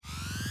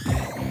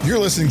You're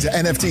listening to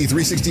NFT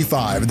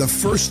 365, the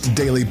first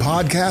daily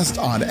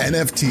podcast on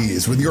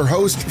NFTs with your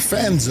host,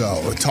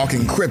 Fanzo,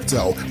 talking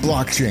crypto,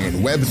 blockchain,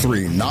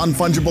 Web3,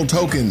 non-fungible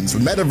tokens,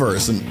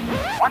 metaverse, and...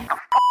 What the is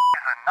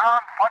a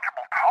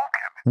non-fungible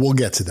token? We'll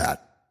get to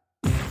that.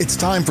 It's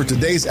time for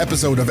today's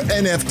episode of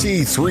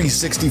NFT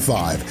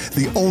 365,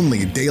 the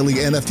only daily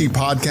NFT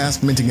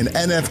podcast minting an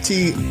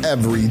NFT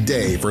every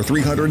day for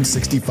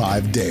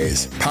 365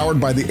 days. Powered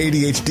by the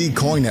ADHD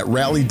coin at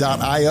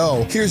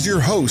rally.io, here's your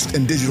host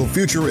and digital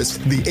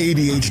futurist, the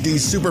ADHD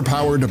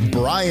superpowered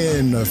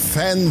Brian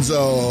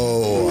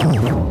Fanzo. This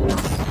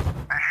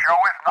show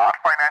is not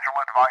financial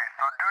advice,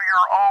 so do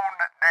your own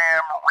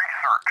damn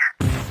research.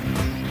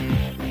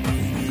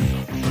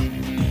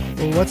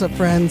 What's up,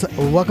 friends?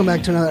 Welcome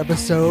back to another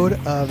episode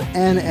of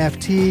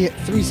NFT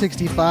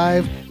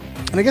 365.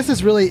 And I guess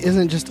this really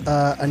isn't just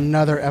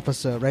another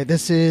episode, right?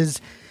 This is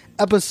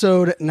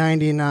episode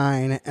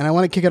 99. And I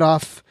want to kick it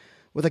off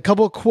with a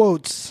couple of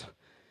quotes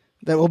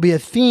that will be a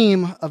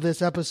theme of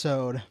this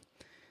episode.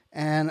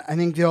 And I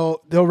think they'll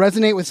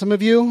resonate with some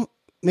of you.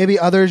 Maybe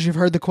others, you've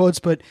heard the quotes,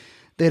 but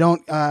they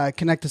don't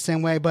connect the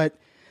same way. But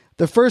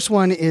the first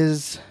one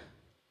is,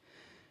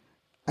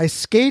 I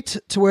skate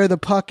to where the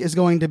puck is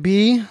going to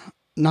be,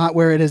 not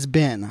where it has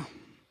been.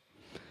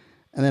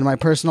 And then my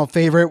personal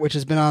favorite, which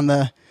has been on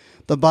the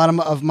bottom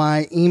of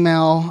my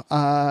email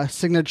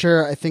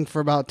signature, I think for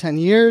about 10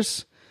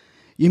 years,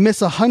 you miss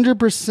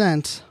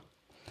 100%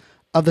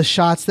 of the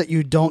shots that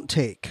you don't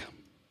take.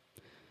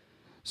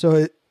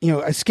 So,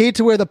 I skate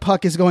to where the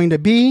puck is going to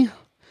be,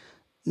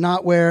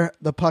 not where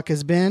the puck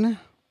has been.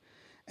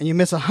 And you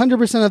miss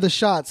 100% of the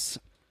shots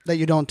that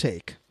you don't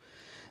take.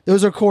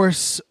 Those, of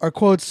course, are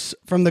quotes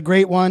from the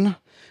great one,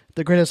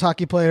 the greatest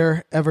hockey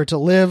player ever to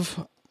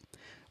live,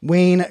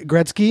 Wayne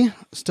Gretzky,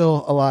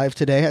 still alive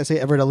today. I say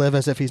ever to live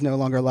as if he's no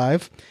longer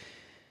alive.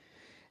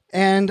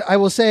 And I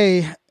will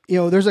say,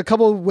 there's a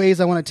couple of ways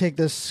I want to take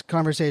this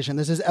conversation.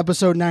 This is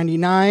episode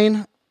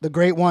 99, the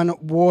great one,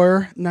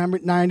 War number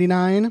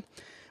 99.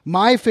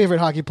 My favorite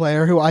hockey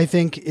player, who I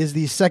think is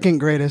the second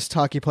greatest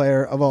hockey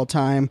player of all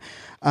time,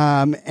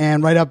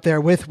 and right up there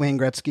with Wayne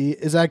Gretzky,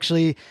 is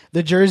actually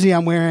the jersey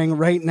I'm wearing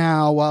right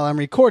now while I'm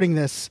recording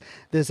this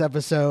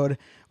episode,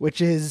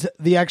 which is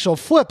the actual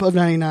flip of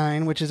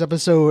 99, which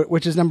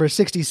is number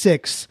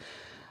 66,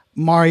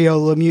 Mario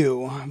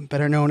Lemieux,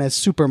 better known as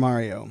Super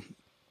Mario.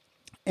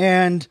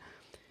 And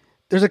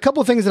there's a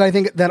couple things that I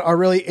think that are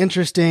really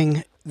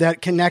interesting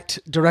that connect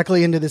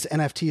directly into this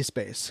NFT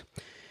space.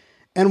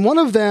 And one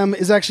of them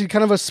is actually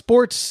kind of a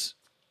sports,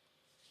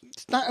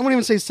 I wouldn't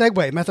even say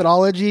segue,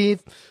 methodology,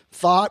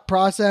 thought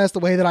process, the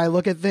way that I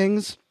look at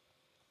things.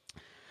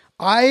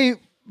 I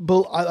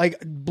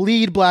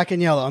bleed black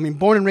and yellow. I mean,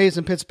 born and raised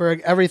in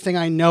Pittsburgh, everything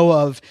I know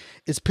of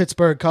is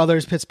Pittsburgh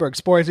colors, Pittsburgh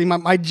sports. I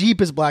mean, my Jeep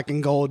is black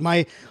and gold.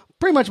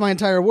 Pretty much my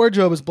entire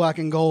wardrobe is black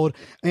and gold.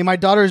 I mean, my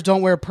daughters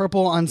don't wear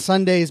purple on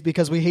Sundays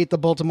because we hate the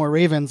Baltimore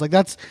Ravens. Like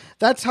that's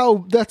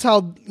how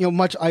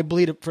much I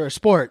bleed for a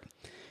sport.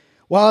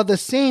 While at the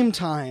same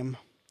time,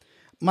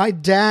 my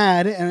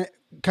dad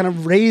kind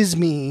of raised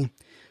me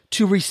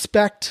to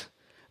respect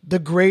the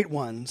great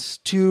ones.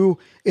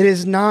 It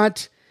does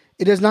not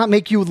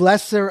make you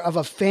lesser of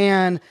a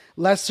fan,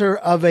 lesser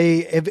of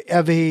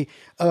a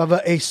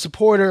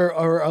supporter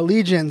or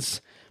allegiance,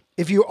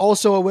 if you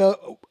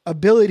also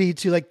ability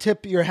to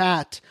tip your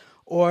hat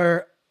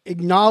or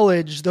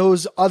acknowledge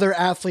those other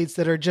athletes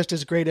that are just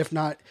as great, if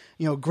not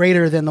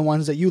greater than the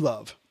ones that you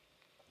love.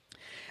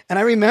 And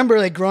I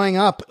remember growing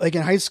up,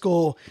 in high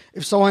school,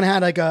 if someone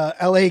had a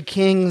LA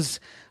Kings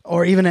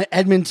or even an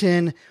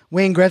Edmonton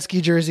Wayne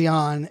Gretzky jersey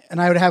on,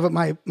 and I would have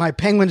my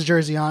Penguins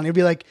jersey on, it'd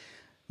be like,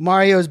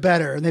 Mario's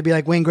better. And they'd be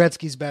like, Wayne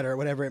Gretzky's better,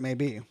 whatever it may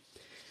be.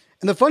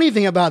 And the funny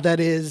thing about that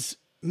is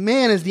the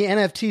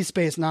NFT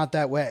space not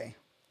that way?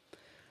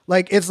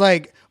 It's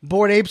like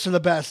Bored Apes are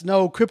the best.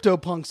 No,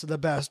 CryptoPunks are the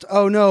best.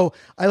 Oh no,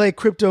 I like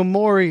Crypto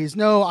Moris.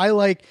 No, I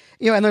like,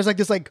 and there's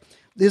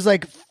this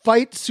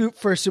fight suit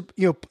for,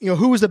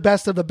 who was the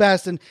best of the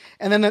best. And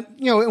then,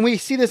 and we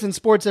see this in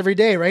sports every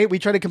day, right? We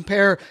try to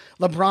compare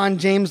LeBron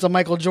James to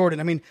Michael Jordan.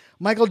 I mean,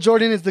 Michael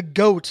Jordan is the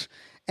GOAT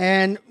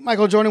and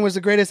Michael Jordan was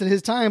the greatest at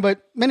his time,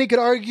 but many could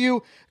argue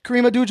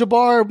Kareem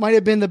Abdul-Jabbar might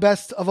have been the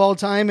best of all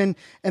time in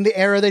the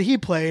era that he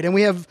played. And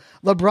we have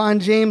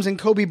LeBron James and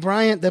Kobe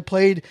Bryant that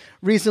played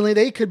recently.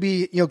 They could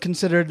be,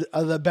 considered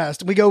the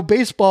best. We go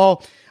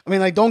baseball. I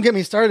mean, don't get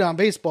me started on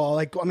baseball.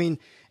 In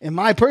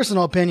my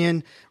personal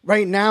opinion,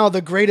 right now,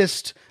 the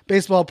greatest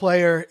baseball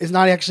player is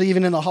not actually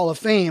even in the Hall of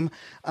Fame.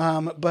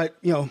 But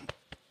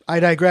I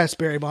digress,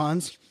 Barry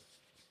Bonds.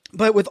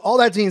 But with all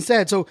that being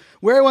said, so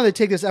where I want to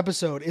take this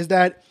episode is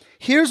that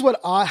here's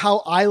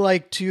how I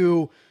like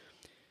to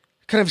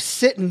kind of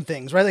sit in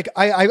things, right?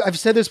 I've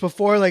said this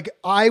before,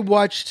 I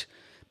watched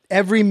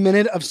every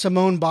minute of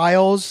Simone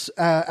Biles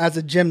as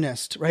a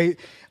gymnast, right?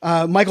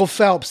 Michael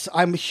Phelps,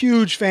 I'm a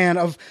huge fan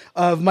of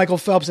Michael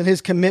Phelps and his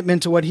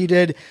commitment to what he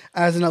did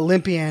as an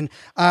Olympian.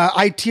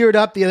 I teared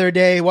up the other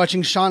day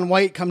watching Shaun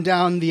White come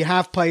down the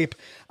half pipe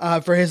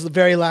for his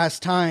very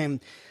last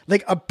time.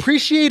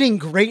 Appreciating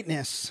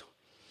greatness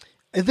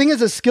the thing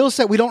is a skill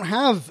set we don't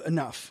have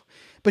enough.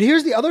 But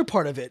here's the other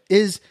part of it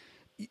is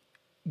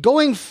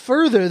going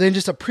further than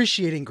just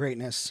appreciating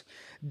greatness,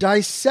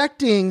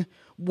 dissecting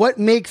what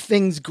makes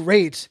things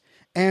great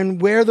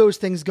and where those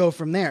things go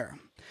from there.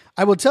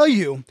 I will tell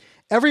you,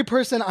 every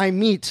person I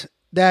meet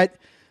that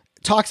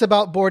talks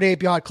about Bored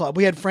Ape Yacht Club.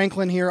 We had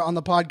Franklin here on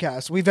the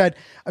podcast.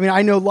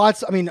 I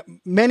know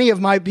many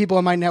of my people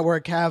in my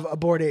network have a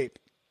Bored Ape.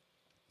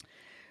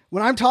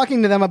 When I'm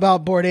talking to them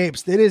about Bored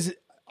Apes,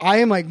 I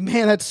am like,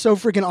 man, that's so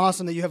freaking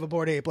awesome that you have a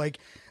Bored Ape. Like,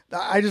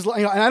 I just,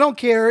 and I don't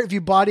care if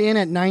you bought in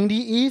at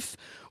 90 ETH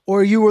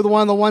or you were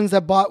one of the ones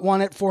that bought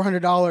one at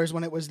 $400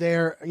 when it was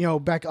there,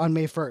 back on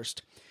May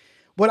 1st.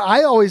 What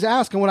I always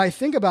ask and what I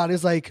think about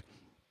is like,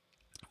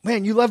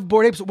 man, you love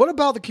Bored Apes. What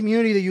about the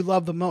community that you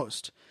love the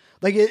most?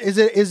 Like, is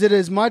it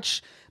as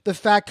much the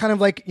fact kind of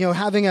like,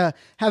 having an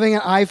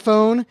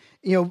iPhone,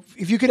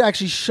 if you could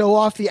actually show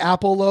off the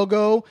Apple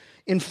logo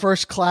in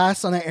first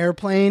class on an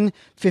airplane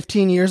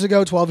 15 years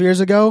ago, 12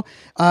 years ago,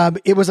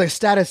 it was a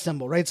status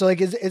symbol, right? So like,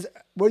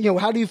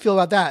 how do you feel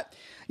about that?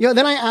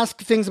 Then I ask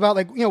things about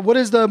like, what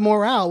is the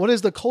morale? What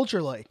is the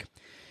culture like?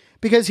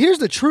 Because here's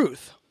the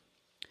truth.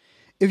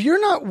 If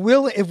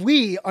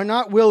we are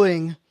not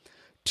willing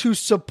to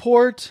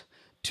support,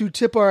 to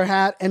tip our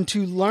hat, and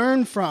to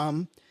learn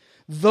from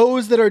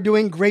those that are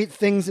doing great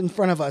things in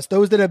front of us,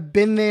 those that have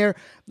been there,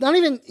 not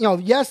even,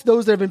 yes,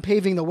 those that have been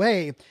paving the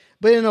way,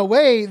 but in a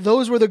way,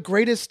 those were the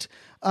greatest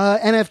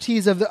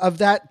NFTs of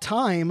that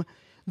time,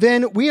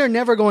 then we are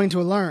never going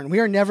to learn. We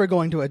are never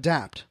going to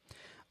adapt.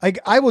 Like,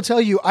 I will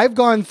tell you, I've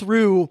gone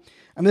through,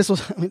 and this will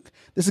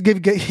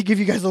give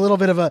you guys a little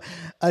bit of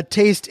a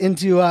taste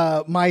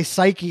into my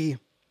psyche.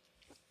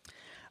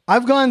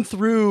 I've gone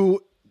through,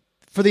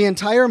 for the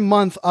entire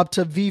month up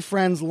to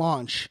VFriends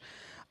launch,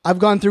 I've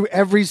gone through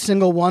every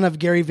single one of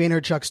Gary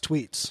Vaynerchuk's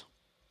tweets.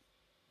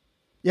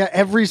 Yeah,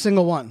 every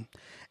single one.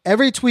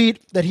 Every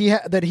tweet that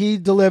he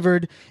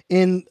delivered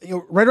in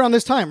right around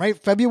this time, right?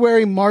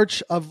 February,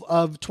 March of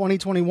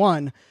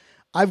 2021.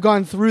 I've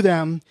gone through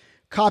them,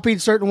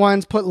 copied certain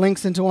ones, put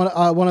links into one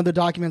of the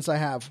documents I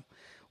have.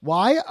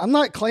 Why? I'm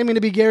not claiming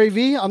to be Gary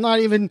V. I'm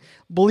not even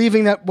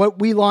believing that what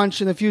we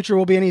launch in the future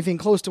will be anything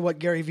close to what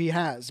Gary V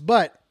has.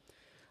 But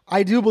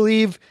I do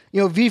believe,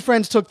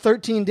 VFriends took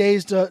 13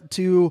 days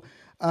to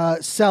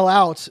sell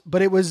out,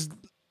 but it was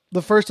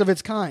the first of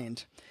its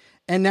kind.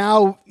 And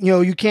now,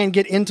 you can't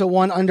get into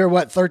one under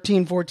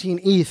 13, 14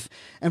 ETH.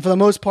 And for the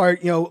most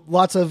part,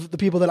 lots of the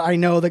people that I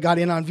know that got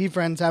in on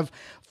VFriends have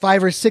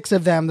 5 or 6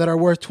 of them that are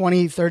worth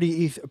 20,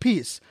 30 ETH a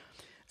piece.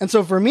 And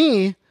so for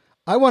me,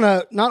 I want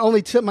to not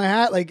only tip my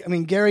hat,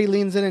 Gary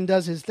leans in and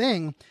does his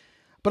thing,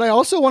 but I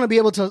also want to be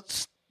able to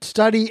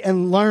study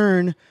and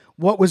learn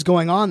what was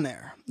going on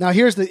there. Now,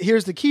 here's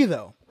the key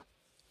though.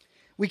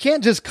 We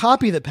can't just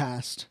copy the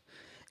past,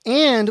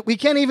 and we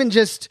can't even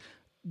just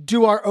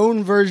do our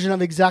own version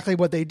of exactly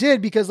what they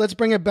did, because let's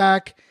bring it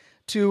back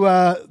to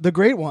the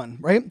great one,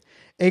 right?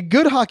 A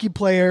good hockey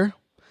player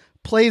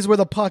plays where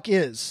the puck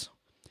is.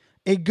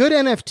 A good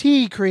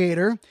NFT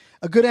creator,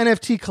 a good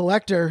NFT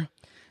collector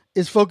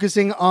is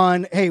focusing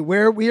on, hey,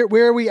 where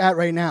are we at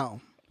right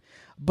now?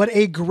 But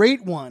a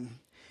great one,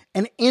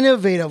 an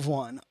innovative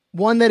one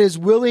that is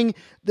willing,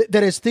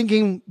 that is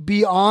thinking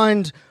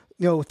beyond,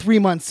 3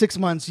 months, 6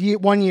 months,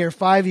 1 year,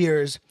 5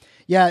 years.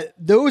 Yeah,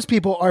 those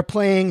people are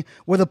playing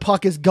where the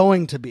puck is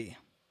going to be.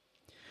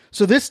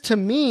 So this to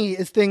me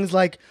is things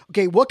like,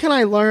 okay, what can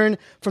I learn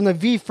from the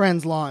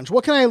VFriends launch?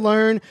 What can I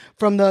learn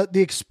from the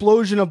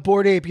explosion of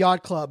Bored Ape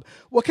Yacht Club?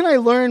 What can I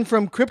learn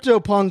from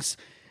CryptoPunks,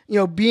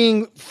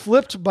 being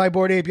flipped by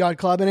Bored Ape Yacht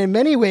Club? And in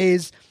many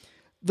ways,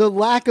 the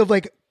lack of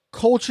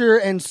culture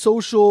and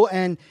social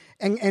and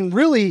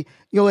really,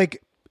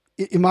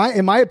 in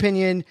my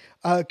opinion,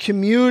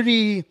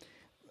 community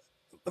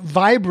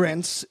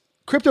vibrance,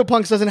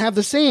 CryptoPunks doesn't have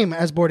the same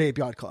as Bored Ape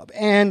Yacht Club.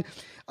 And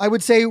I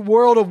would say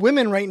World of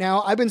Women right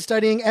now, I've been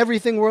studying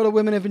everything World of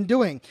Women have been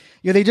doing.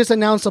 They just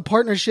announced a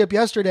partnership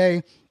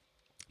yesterday,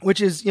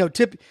 which is,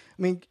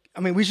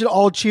 we should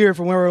all cheer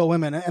for World of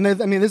Women. And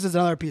this is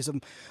another piece of,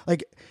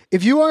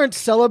 if you aren't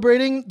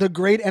celebrating the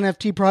great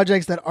NFT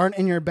projects that aren't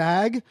in your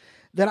bag,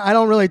 then I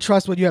don't really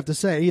trust what you have to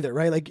say either,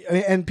 right?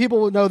 And people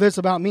will know this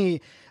about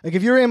me.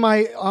 If you're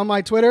on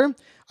my Twitter,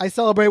 I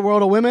celebrate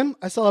World of Women.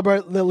 I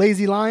celebrate the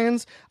Lazy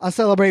Lions. I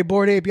celebrate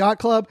Bored Ape Yacht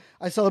Club.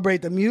 I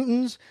celebrate the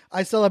Mutants.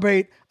 I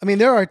celebrate,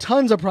 there are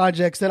tons of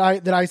projects that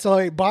I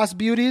celebrate, Boss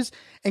Beauties.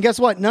 And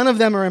guess what? None of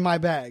them are in my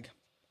bag.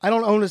 I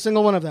don't own a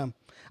single one of them.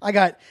 I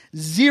got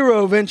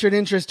zero ventured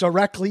interest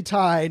directly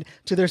tied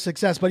to their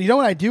success. But you know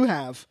what I do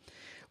have?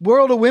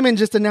 World of Women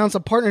just announced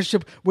a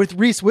partnership with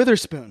Reese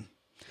Witherspoon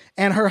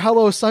and her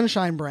Hello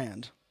Sunshine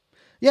brand.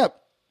 Yep.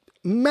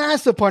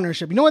 Massive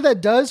partnership. You know what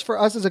that does for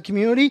us as a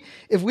community?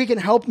 If we can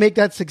help make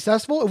that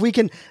successful, if we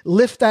can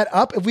lift that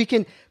up, if we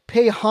can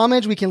pay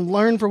homage, we can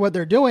learn for what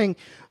they're doing.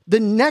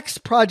 The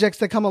next projects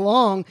that come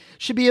along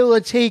should be able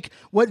to take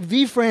what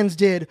VFriends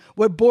did,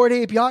 what Bored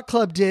Ape Yacht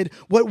Club did,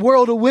 what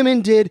World of Women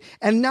did,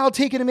 and now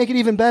take it and make it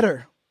even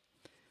better.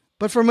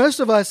 But for most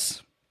of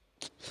us,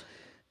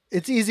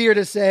 it's easier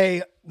to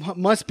say,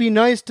 must be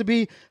nice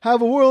to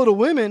have a world of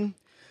women.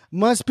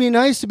 Must be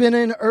nice to be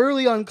in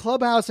early on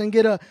Clubhouse and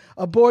get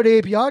a Bored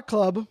Ape Yacht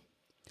Club.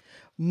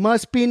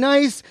 Must be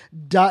nice, ...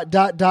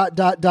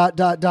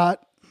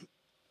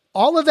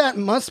 All of that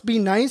must be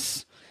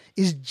nice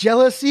is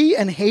jealousy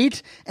and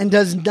hate and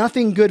does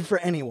nothing good for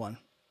anyone.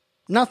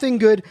 Nothing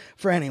good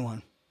for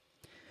anyone.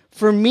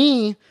 For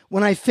me,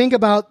 when I think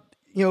about,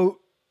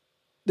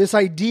 this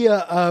idea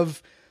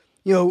of,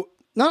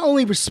 not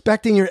only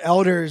respecting your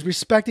elders,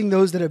 respecting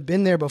those that have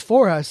been there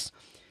before us,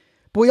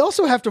 but we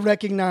also have to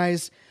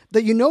recognize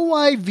that you know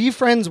why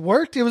VFriends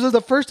worked? It was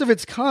the first of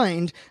its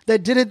kind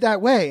that did it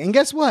that way. And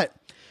guess what?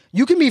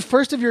 You can be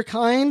first of your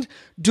kind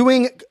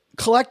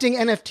collecting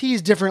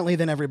NFTs differently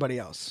than everybody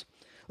else.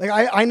 Like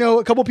I know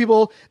a couple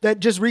people that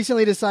just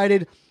recently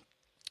decided,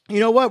 you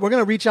know what? We're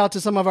going to reach out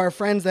to some of our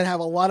friends that have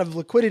a lot of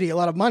liquidity, a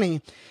lot of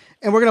money,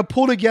 and we're going to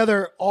pull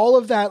together all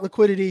of that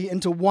liquidity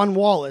into one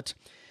wallet.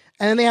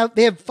 And then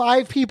they have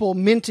 5 people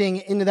minting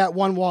into that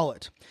one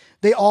wallet.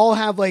 They all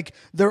have like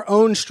their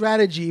own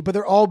strategy, but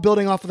they're all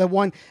building off of that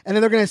one. And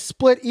then they're going to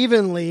split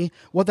evenly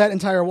what that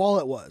entire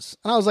wallet was.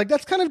 And I was like,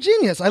 that's kind of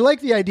genius. I like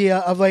the idea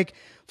of like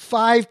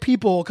 5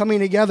 people coming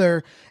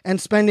together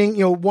and spending,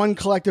 one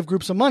collective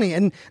groups of money.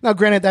 And now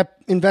granted that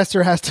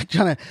investor has to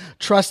kind of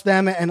trust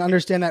them and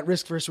understand that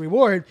risk versus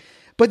reward.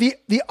 But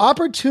the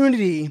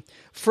opportunity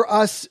for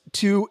us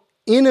to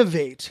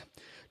innovate,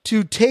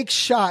 to take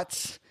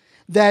shots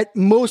that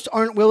most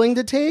aren't willing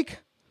to take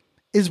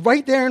is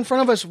right there in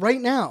front of us right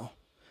now.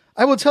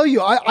 I will tell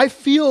you, I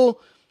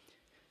feel...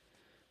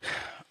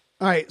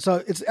 All right,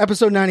 so it's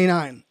episode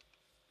 99.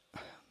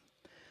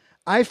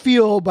 I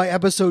feel by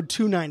episode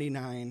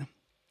 299,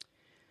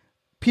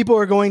 people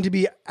are going to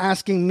be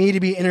asking me to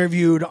be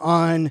interviewed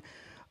on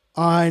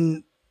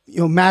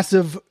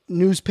massive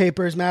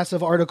newspapers,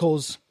 massive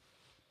articles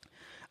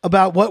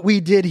about what we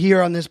did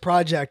here on this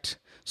project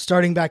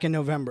starting back in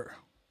November.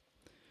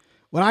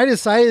 When I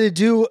decided to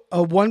do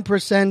a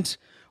 1%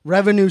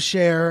 revenue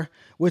share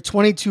with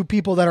 22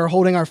 people that are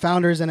holding our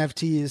founders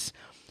NFTs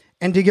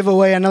and to give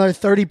away another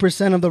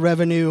 30% of the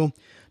revenue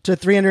to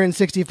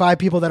 365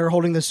 people that are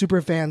holding the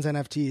Superfans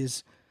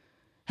NFTs.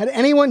 Had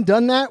anyone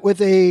done that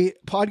with a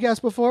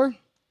podcast before?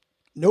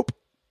 Nope.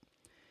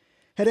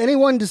 Had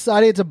anyone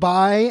decided to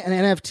buy an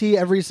NFT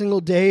every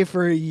single day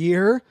for a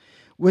year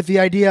with the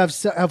idea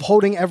of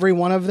holding every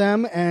one of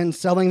them and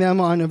selling them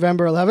on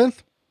November 11th?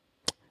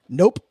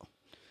 Nope.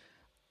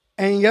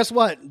 And guess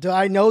what? Do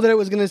I know that it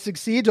was going to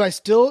succeed? Do I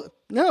still?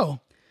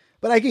 No.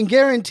 But I can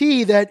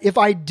guarantee that if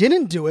I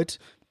didn't do it,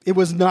 it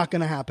was not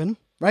going to happen,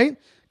 right?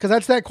 Because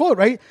that's that quote,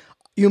 right?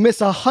 You miss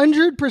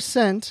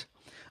 100%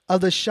 of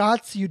the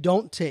shots you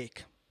don't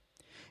take.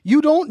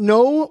 You don't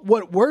know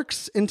what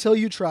works until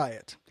you try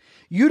it.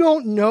 You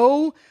don't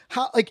know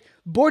how, like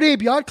Bored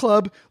Ape Yacht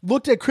Club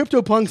looked at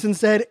CryptoPunks and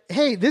said,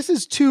 hey, this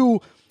is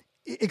too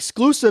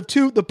exclusive,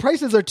 the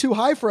prices are too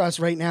high for us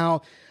right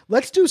now.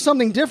 Let's do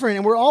something different.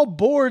 And we're all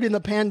bored in the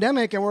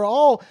pandemic and we're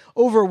all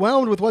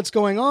overwhelmed with what's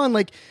going on.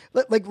 Like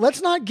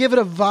let's not give it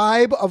a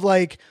vibe of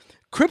like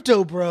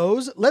crypto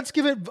bros. Let's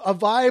give it a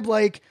vibe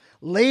like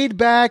laid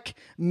back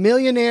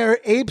millionaire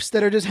apes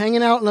that are just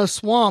hanging out in a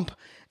swamp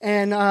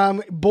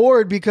and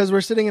bored because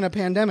we're sitting in a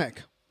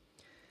pandemic.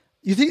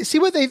 See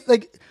what they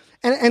like?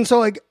 And so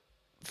like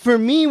for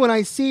me, when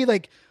I see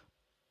like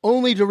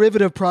only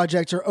derivative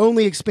projects or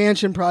only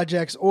expansion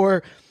projects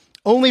or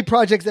only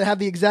projects that have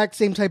the exact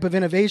same type of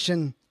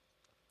innovation,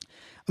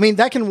 I mean,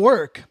 that can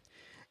work.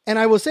 And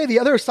I will say the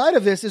other side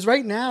of this is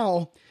right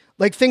now,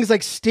 like things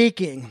like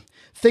staking,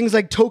 things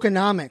like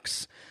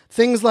tokenomics,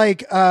 things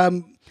like,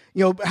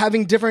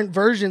 having different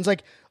versions.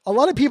 Like a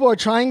lot of people are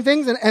trying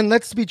things and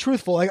let's be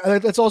truthful.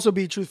 Let's also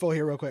be truthful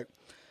here real quick.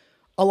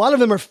 A lot of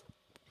them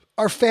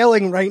are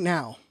failing right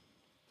now.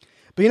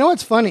 But you know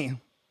what's funny?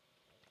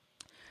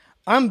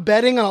 I'm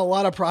betting on a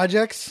lot of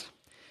projects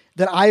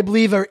that I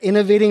believe are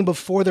innovating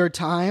before their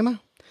time,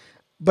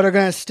 but are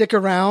going to stick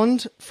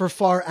around for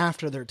far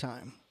after their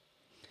time.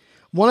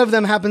 One of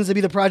them happens to be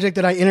the project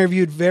that I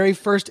interviewed, very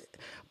first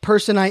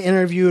person I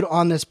interviewed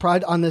on this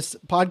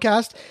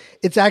podcast.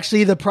 It's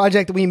actually the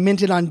project that we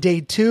minted on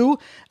day 2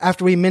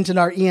 after we minted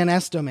our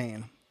ENS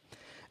domain.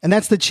 And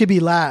that's the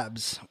Chibi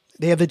Labs.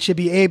 They have the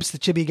Chibi Apes, the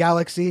Chibi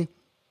Galaxy.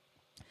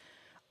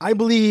 I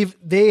believe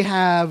they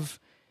have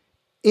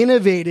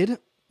innovated.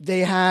 They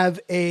have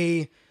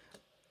a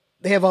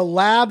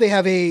lab, they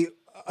have a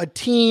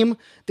team,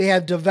 they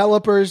have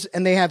developers,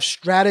 and they have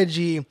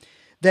strategy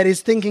that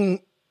is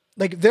thinking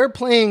like they're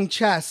playing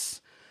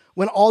chess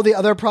when all the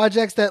other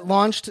projects that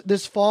launched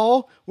this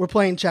fall were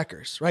playing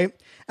checkers, right?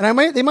 And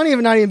they might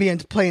even not even be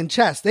playing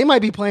chess. They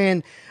might be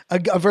playing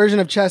a version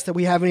of chess that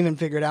we haven't even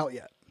figured out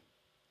yet.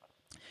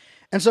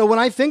 And so when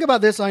I think about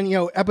this on,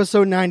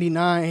 episode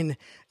 99,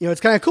 it's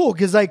kind of cool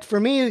because like for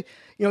me,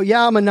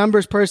 I'm a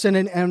numbers person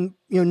and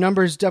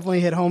numbers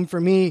definitely hit home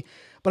for me.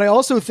 But I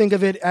also think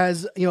of it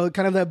as,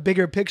 kind of the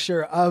bigger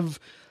picture of,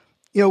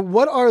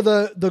 what are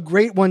the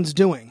great ones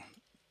doing?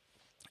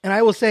 And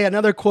I will say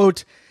another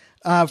quote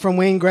from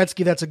Wayne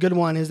Gretzky that's a good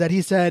one is that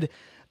he said,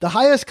 The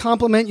highest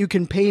compliment you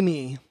can pay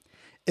me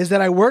is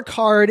that I work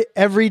hard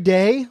every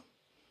day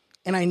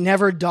and I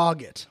never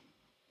dog it.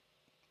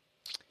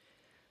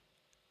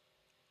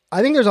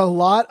 I think there's a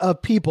lot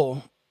of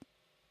people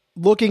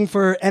looking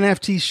for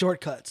NFT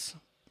shortcuts.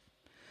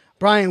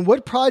 Brian,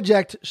 what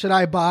project should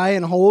I buy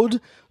and hold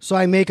so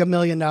I make $1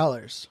 million?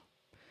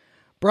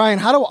 Brian,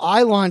 how do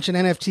I launch an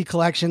NFT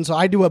collection so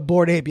I do what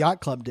Bored Ape Yacht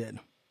Club did?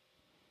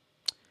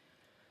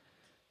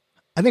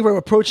 I think we're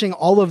approaching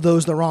all of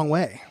those the wrong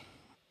way.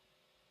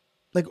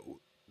 Like,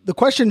 the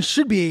question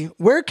should be,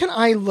 where can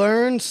I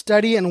learn,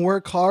 study, and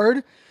work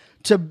hard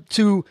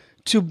to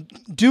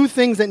do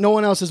things that no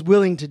one else is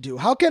willing to do?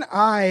 How can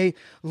I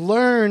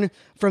learn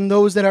from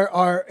those that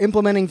are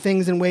implementing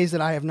things in ways that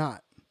I have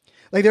not?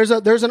 Like there's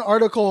an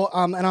article,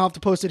 and I'll have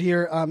to post it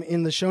here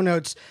in the show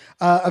notes,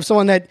 of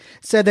someone that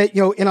said that,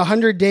 you know, in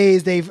 100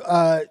 days they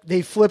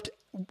flipped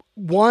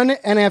one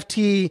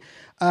NFT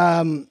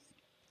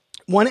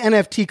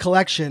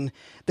collection.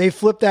 They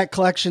flipped that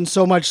collection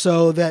so much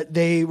so that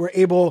they were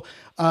able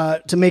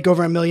to make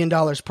over $1 million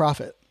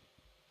profit.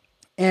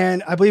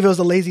 And I believe it was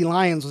the Lazy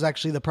Lions was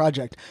actually the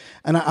project.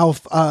 And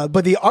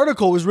but the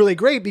article was really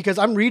great because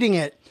I'm reading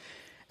it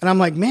and I'm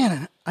like,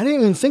 man, I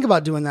didn't even think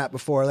about doing that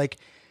before. Like,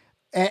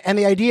 and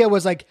the idea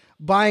was like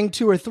buying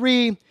 2 or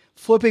 3,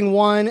 flipping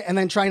one, and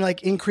then trying to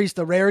like increase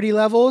the rarity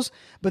levels,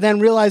 but then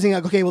realizing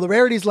like, okay, well, the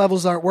rarities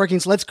levels aren't working.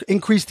 So let's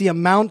increase the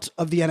amount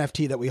of the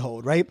NFT that we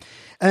hold. Right.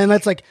 And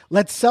then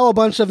let's sell a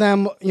bunch of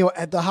them, you know,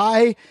 at the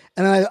high,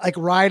 and then like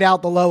ride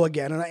out the low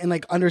again. And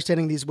like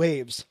understanding these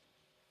waves.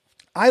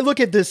 I look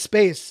at this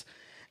space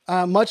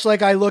much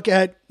like I look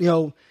at, you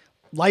know,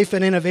 life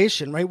and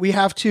innovation, right? We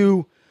have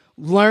to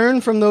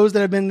learn from those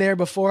that have been there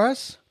before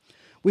us.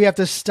 We have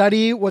to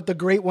study what the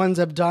great ones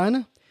have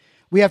done.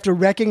 We have to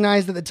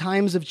recognize that the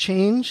times have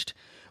changed.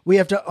 We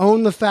have to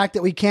own the fact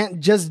that we can't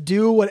just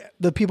do what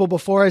the people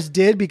before us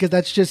did because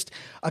that's just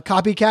a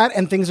copycat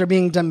and things are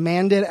being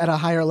demanded at a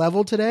higher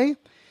level today.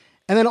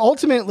 And then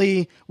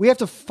ultimately, we have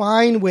to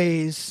find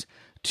ways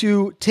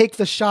to take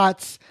the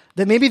shots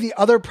that maybe the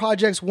other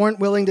projects weren't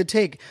willing to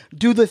take,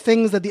 do the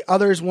things that the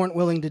others weren't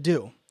willing to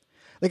do.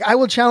 Like, I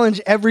will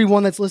challenge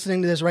everyone that's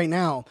listening to this right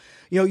now.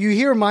 You know, you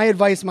hear my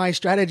advice, my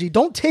strategy.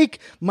 Don't take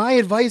my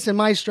advice and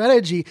my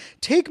strategy.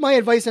 Take my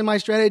advice and my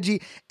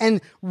strategy and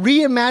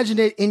reimagine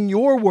it in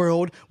your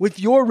world with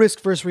your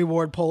risk versus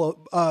reward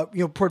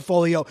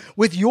portfolio,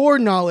 with your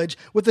knowledge,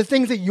 with the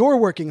things that you're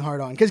working hard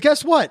on. Because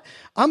guess what?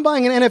 I'm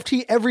buying an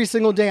NFT every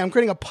single day. I'm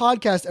creating a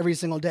podcast every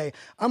single day.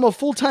 I'm a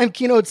full-time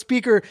keynote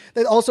speaker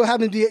that also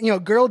happens to be, you know,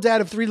 girl dad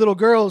of 3 little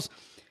girls.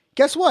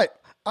 Guess what?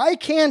 I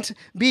can't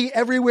be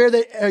everywhere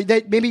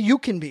that maybe you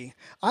can be.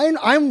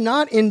 I'm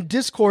not in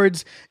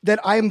discords that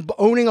I'm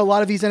owning a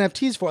lot of these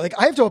NFTs for. Like,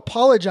 I have to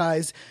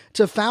apologize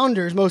to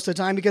founders most of the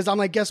time because I'm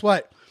like, guess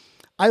what?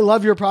 I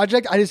love your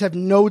project. I just have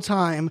no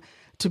time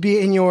to be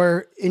in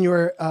your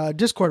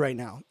Discord right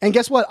now. And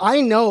guess what?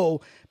 I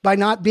know by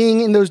not being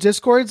in those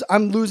Discords,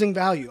 I'm losing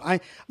value.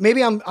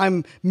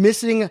 I'm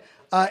missing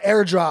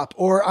airdrop,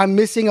 or I'm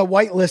missing a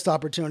whitelist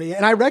opportunity,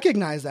 and I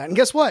recognize that. And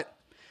guess what?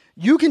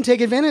 You can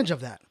take advantage of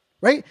that.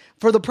 Right?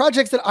 For the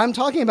projects that I'm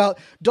talking about,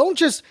 don't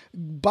just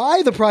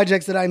buy the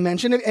projects that I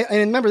mentioned. And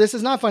remember, this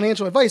is not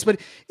financial advice, but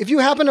if you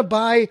happen to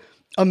buy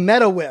a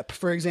Meta Whip,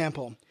 for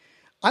example,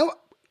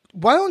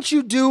 why don't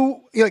you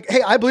do, like,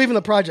 hey, I believe in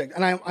the project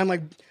and I'm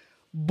like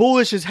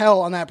bullish as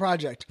hell on that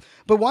project,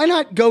 but why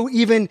not go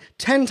even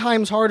 10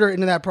 times harder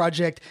into that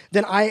project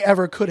than I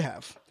ever could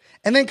have?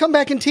 And then come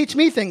back and teach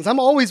me things. I'm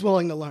always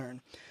willing to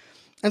learn.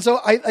 And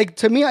so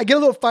to me, I get a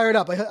little fired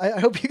up. I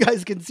hope you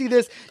guys can see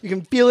this. You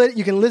can feel it.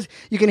 You can listen.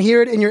 You can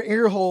hear it in your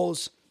ear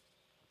holes.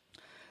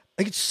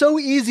 Like, it's so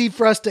easy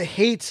for us to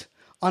hate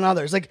on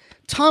others. Like,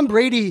 Tom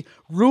Brady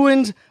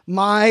ruined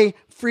my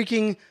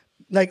freaking,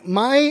 like,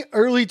 my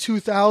early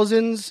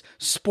 2000s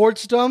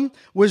sportsdom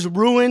was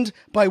ruined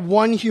by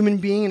one human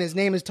being, and his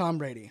name is Tom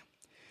Brady.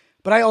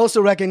 But I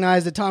also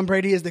recognize that Tom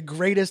Brady is the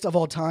greatest of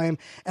all time.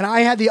 And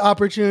I had the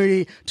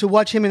opportunity to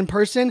watch him in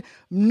person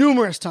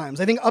numerous times.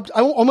 I think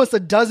almost a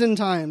dozen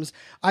times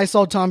I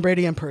saw Tom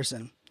Brady in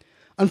person.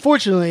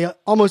 Unfortunately,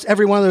 almost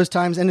every one of those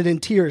times ended in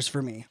tears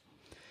for me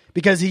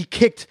because he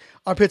kicked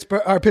our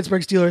Pittsburgh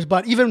Steelers.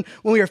 But even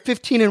when we were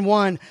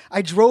 15-1,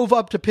 I drove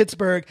up to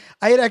Pittsburgh.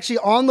 I had actually,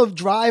 on the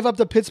drive up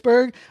to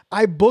Pittsburgh,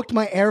 I booked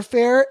my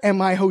airfare and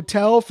my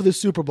hotel for the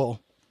Super Bowl.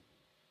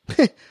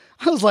 I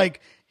was like,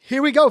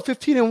 here we go,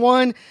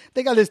 15-1.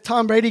 They got this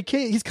Tom Brady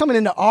kid. He's coming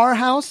into our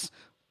house.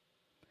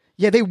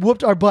 Yeah, they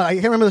whooped our butt. I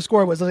can't remember the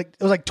score. It was like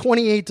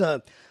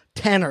 28-10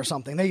 or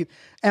something.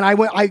 I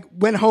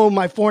went home,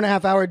 my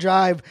 4.5-hour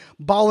drive,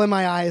 bawling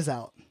my eyes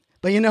out.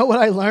 But you know what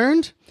I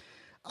learned?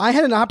 I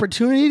had an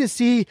opportunity to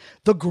see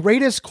the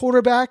greatest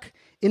quarterback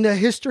in the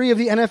history of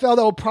the NFL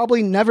that will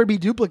probably never be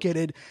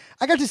duplicated.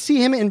 I got to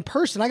see him in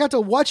person. I got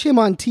to watch him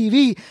on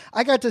TV.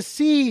 I got to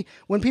see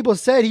when people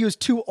said he was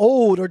too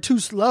old or too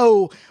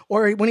slow,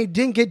 or when he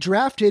didn't get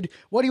drafted,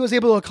 what he was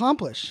able to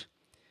accomplish.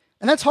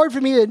 And that's hard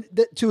for me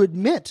to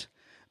admit,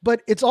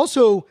 but it's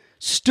also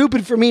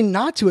stupid for me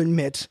not to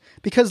admit,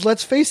 because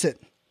let's face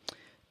it,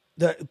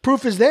 the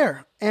proof is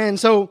there. And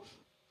so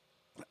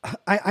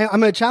I'm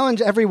going to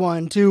challenge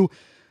everyone to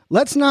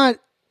let's not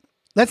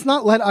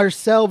let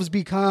ourselves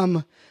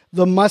become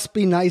the must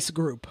be nice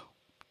group.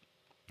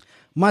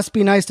 Must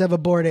be nice to have a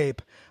Bored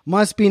Ape.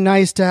 Must be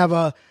nice to have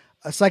a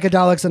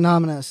Psychedelics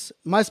Anonymous.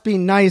 Must be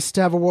nice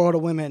to have a World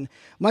of Women.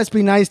 Must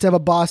be nice to have a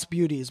Boss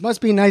Beauties. Must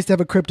be nice to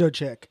have a Crypto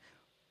Chick.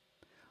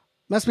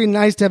 Must be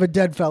nice to have a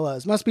Dead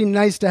Fellas. Must be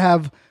nice to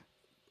have,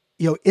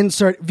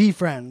 insert V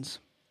Friends.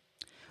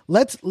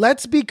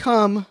 Let's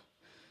become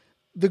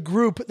the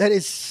group that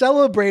is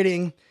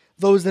celebrating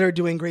those that are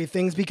doing great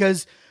things,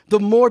 because the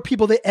more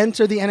people that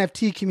enter the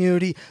NFT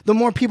community, the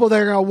more people that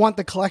are going to want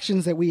the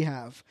collections that we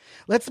have.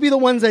 Let's be the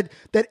ones that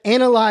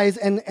analyze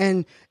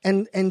and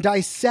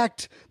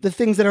dissect the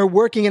things that are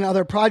working in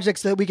other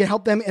projects so that we can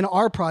help them in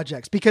our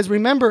projects. Because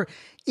remember,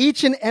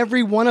 each and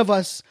every one of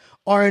us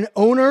are an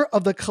owner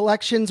of the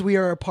collections we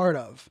are a part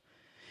of.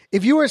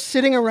 If you are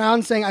sitting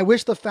around saying, I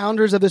wish the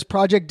founders of this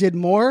project did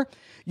more,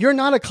 you're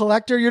not a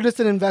collector, you're just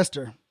an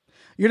investor.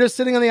 You're just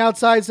sitting on the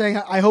outside saying,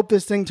 I hope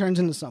this thing turns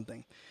into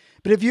something.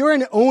 But if you're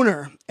an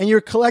owner and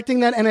you're collecting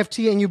that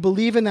NFT and you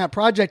believe in that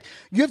project,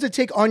 you have to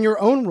take on your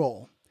own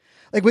role.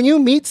 Like when you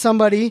meet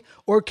somebody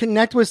or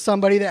connect with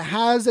somebody that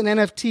has an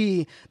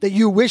NFT that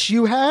you wish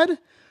you had,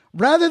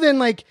 rather than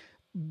like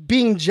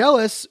being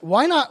jealous,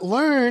 why not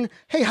learn,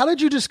 hey, how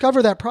did you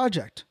discover that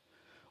project?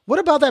 What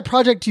about that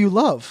project do you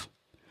love?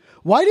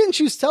 Why didn't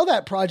you sell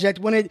that project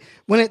when it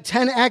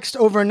 10x'd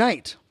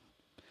overnight?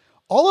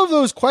 All of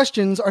those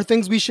questions are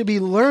things we should be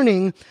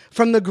learning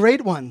from the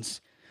great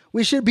ones.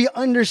 We should be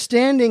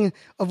understanding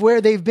of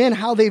where they've been,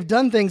 how they've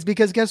done things,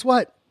 because guess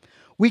what?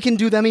 We can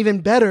do them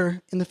even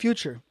better in the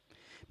future,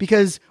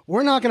 because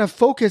we're not going to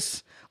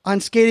focus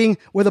on skating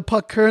where the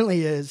puck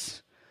currently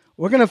is.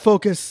 We're going to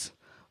focus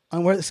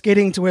on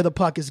skating to where the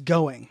puck is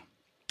going.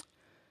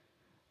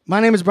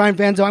 My name is Brian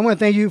Fanzo. I want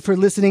to thank you for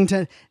listening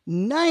to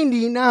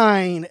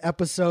 99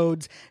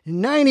 episodes,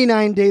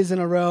 99 days in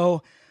a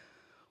row.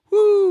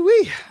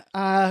 Woo-wee.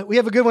 We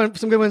have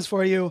some good ones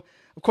for you.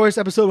 Of course,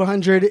 episode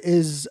 100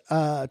 is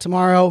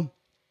tomorrow.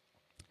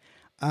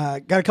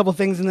 Got a couple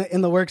things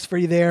in the works for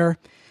you there.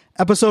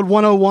 Episode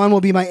 101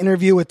 will be my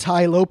interview with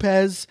Ty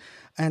Lopez.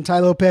 And Ty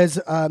Lopez,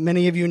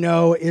 many of you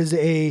know, is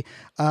a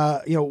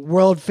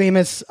world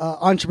famous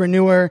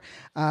entrepreneur,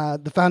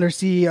 the founder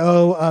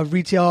CEO of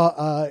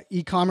retail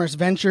e-commerce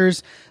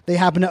ventures. They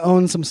happen to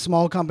own some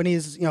small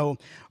companies,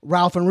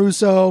 Ralph and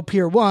Russo,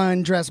 Pier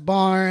 1, Dress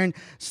Barn,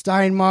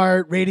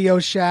 Steinmart, Radio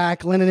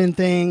Shack, Linen and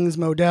Things,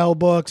 Modell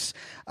Books,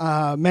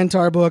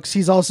 Mentor Books.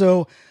 He's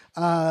also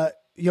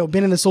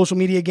been in the social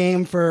media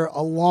game for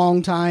a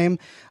long time.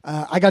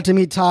 I got to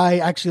meet Ty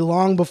actually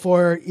long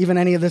before even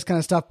any of this kind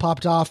of stuff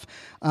popped off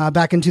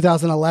back in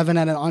 2011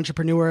 at an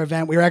entrepreneur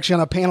event. We were actually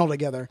on a panel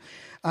together.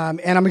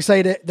 And I'm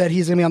excited that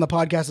he's going to be on the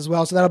podcast as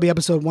well. So that'll be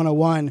episode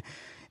 101.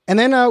 And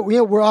then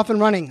we're off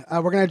and running.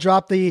 We're going to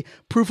drop the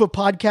Proof of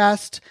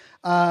Podcast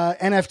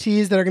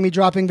NFTs that are going to be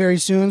dropping very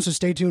soon. So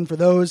stay tuned for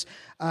those.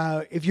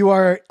 If you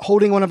are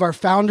holding one of our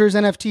founders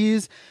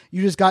NFTs,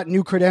 you just got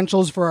new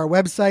credentials for our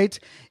website.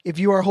 If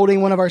you are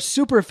holding one of our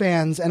super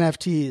fans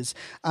NFTs,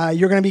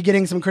 you're going to be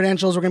getting some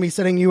credentials. We're going to be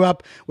setting you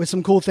up with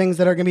some cool things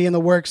that are going to be in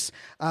the works.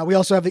 We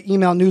also have the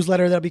email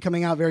newsletter that'll be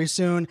coming out very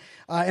soon.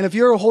 And if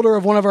you're a holder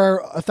of one of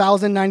our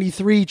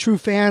 1,093 true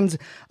fans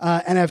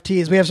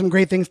NFTs, we have some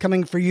great things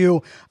coming for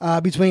you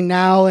between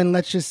now and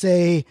let's just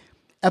say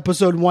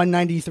episode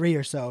 193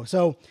 or so.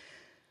 So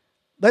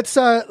let's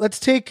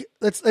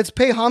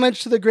pay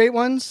homage to the great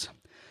ones.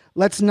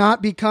 Let's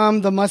not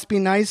become the must be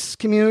nice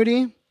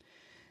community,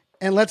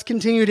 and let's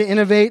continue to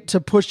innovate,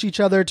 to push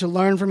each other, to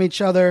learn from each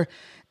other,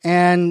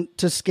 and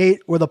to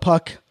skate where the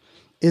puck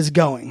is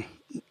going,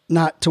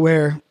 not to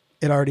where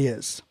it already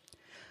is.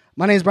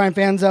 My name is Brian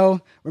Fanzo.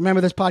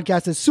 Remember, this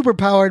podcast is super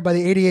powered by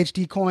the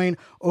ADHD coin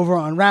over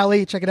on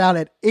Rally. Check it out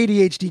at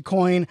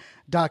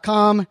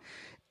adhdcoin.com.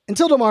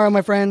 Until tomorrow,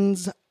 my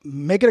friends,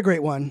 make it a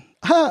great one.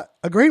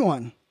 A great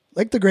one.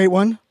 Like the great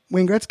one,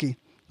 Wayne Gretzky.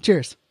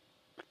 Cheers.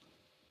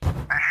 This show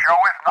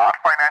is not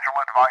financial